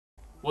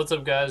What's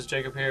up guys,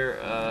 Jacob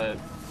here.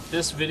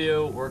 This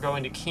video we're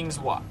going to King's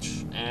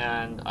Watch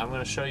and I'm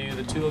going to show you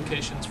the two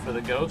locations for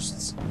the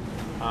ghosts.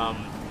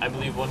 I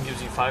believe one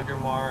gives you 5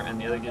 Grimoire and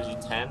the other gives you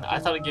 10. I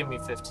thought it gave me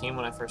 15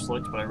 when I first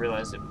looked, but I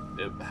realized it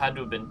had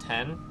to have been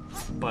 10,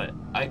 but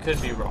I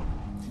could be wrong.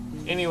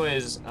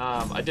 Anyways,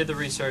 I did the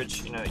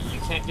research. You know, you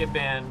can't get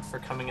banned for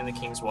coming in the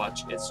King's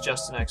Watch. It's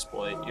just an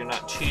exploit. You're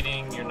not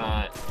cheating, you're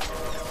not,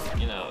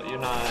 you're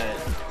not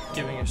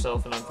giving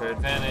yourself an unfair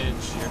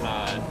advantage, you're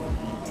not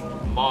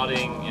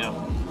modding,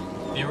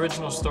 The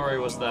original story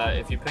was that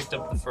if you picked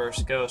up the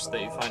first ghost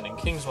that you find in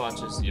King's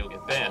Watches, you'll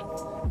get banned.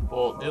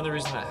 Well, the only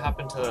reason that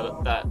happened to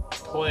that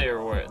player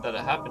that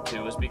it happened to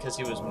was because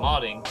he was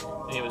modding,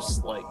 and he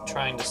was like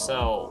trying to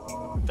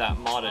sell that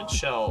modded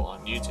shell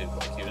on YouTube.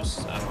 Like he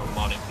was, I don't know,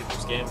 modding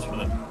people's games for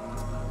them.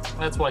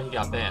 That's why he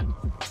got banned.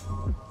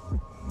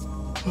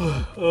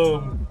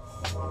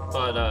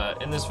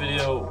 But in this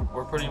video,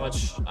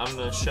 I'm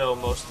going to show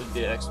most of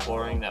the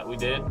exploring that we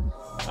did.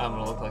 I'm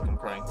going to look like I'm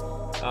crying.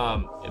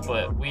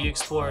 But we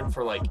explored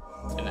for like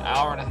an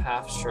hour and a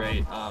half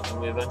straight,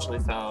 and we eventually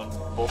found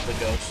both the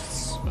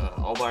ghosts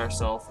all by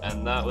ourselves,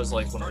 and that was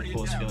like one of the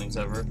coolest feelings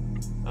ever,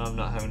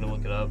 not having to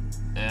look it up.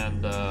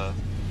 And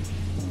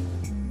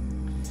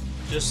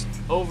just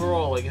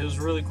overall, like, it was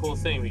a really cool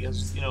thing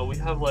because, we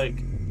have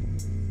like,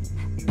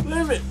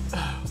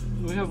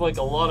 we have like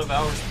a lot of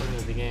hours put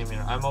into the game.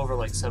 I'm over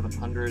like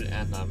 700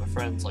 and my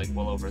friend's like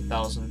well over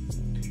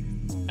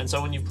 1,000. And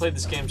so when you've played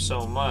this game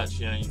so much,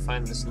 you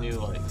find this new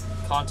like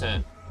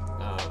content.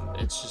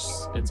 It's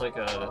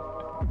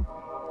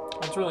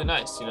really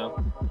nice,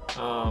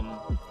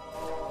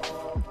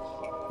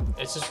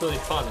 It's just really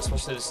fun,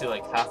 especially to see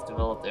like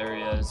half-developed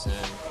areas,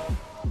 and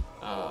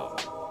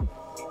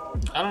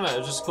I don't know, it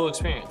was just a cool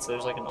experience.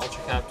 There's like an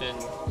ultra captain.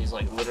 He's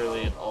like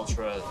literally an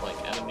ultra like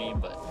enemy,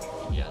 but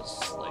he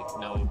has like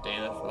no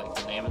data for like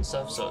the name and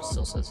stuff, so it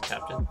still says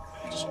captain,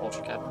 just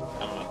ultra captain. I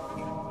don't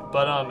know,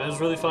 but it was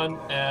really fun,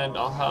 and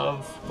I'll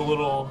have the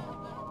little.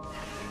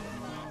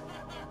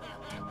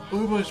 I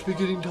must be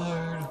getting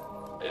tired.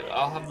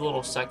 I'll have the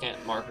little second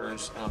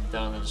markers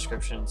down in the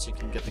description so you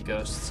can get the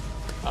ghosts.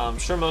 I'm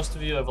sure most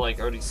of you have like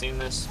already seen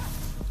this,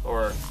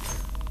 or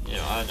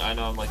I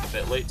know I'm like a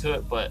bit late to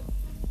it, but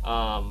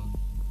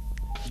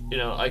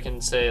I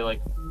can say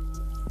like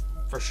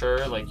for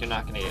sure, like, you're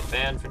not gonna get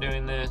banned for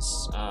doing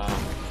this.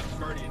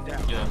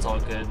 It's all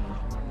good.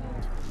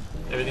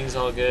 Everything's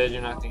all good.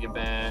 You're not gonna get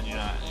banned. You're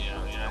not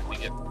gonna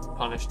get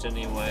punished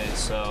anyway.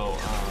 So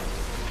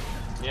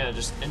yeah,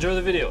 just enjoy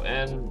the video,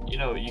 and you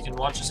can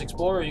watch us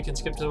explore, or you can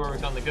skip to where we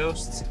found the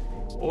ghosts,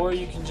 or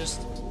you can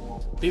just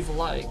leave a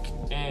like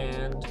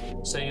and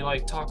say you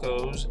like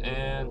tacos,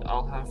 and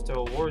I'll have to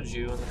award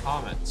you in the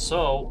comments.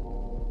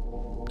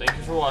 So thank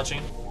you for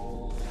watching.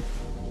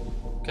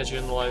 Catch you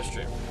in the live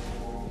stream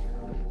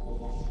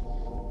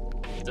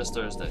this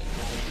Thursday,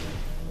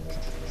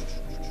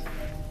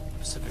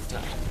 Pacific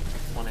time,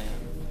 1 a.m.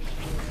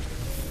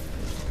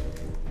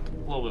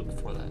 A little bit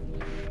before that.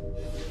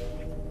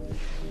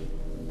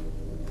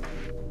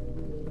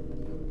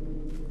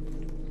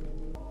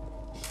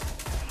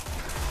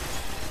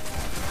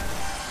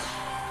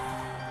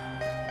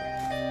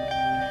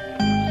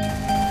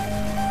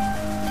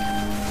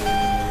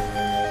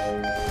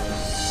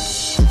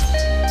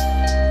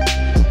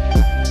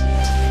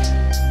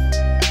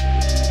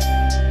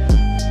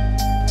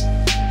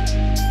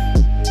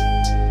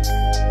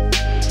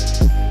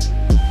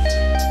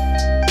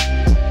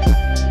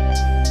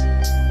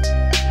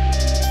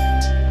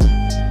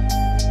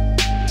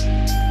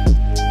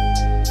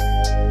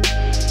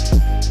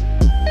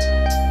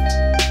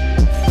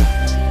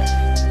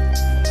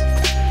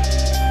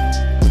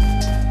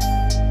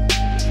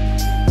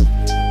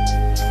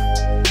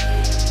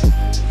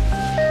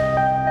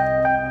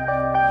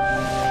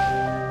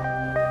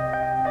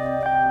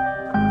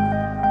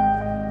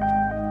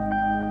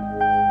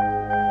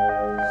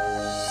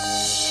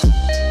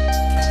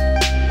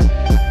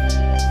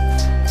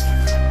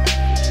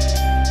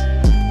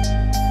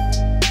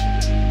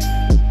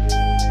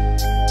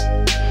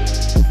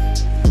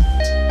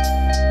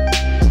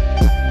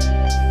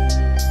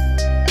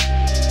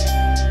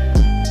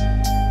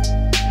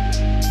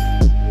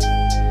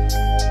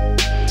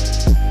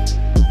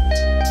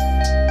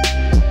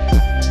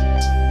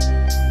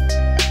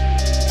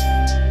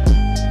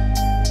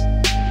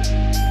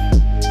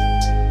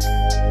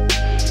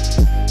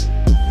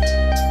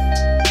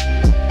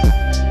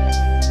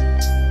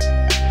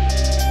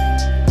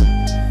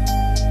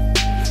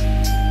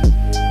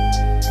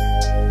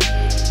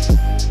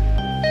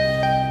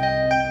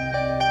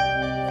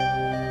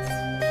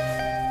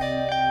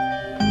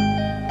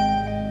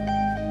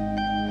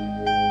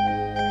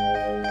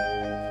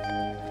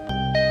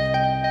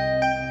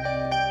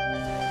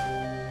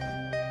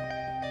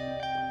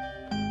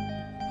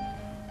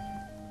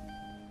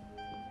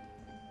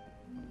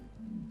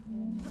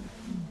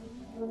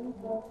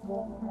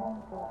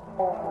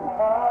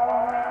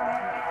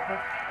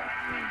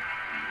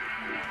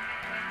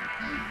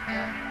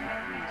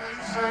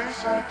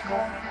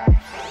 Say,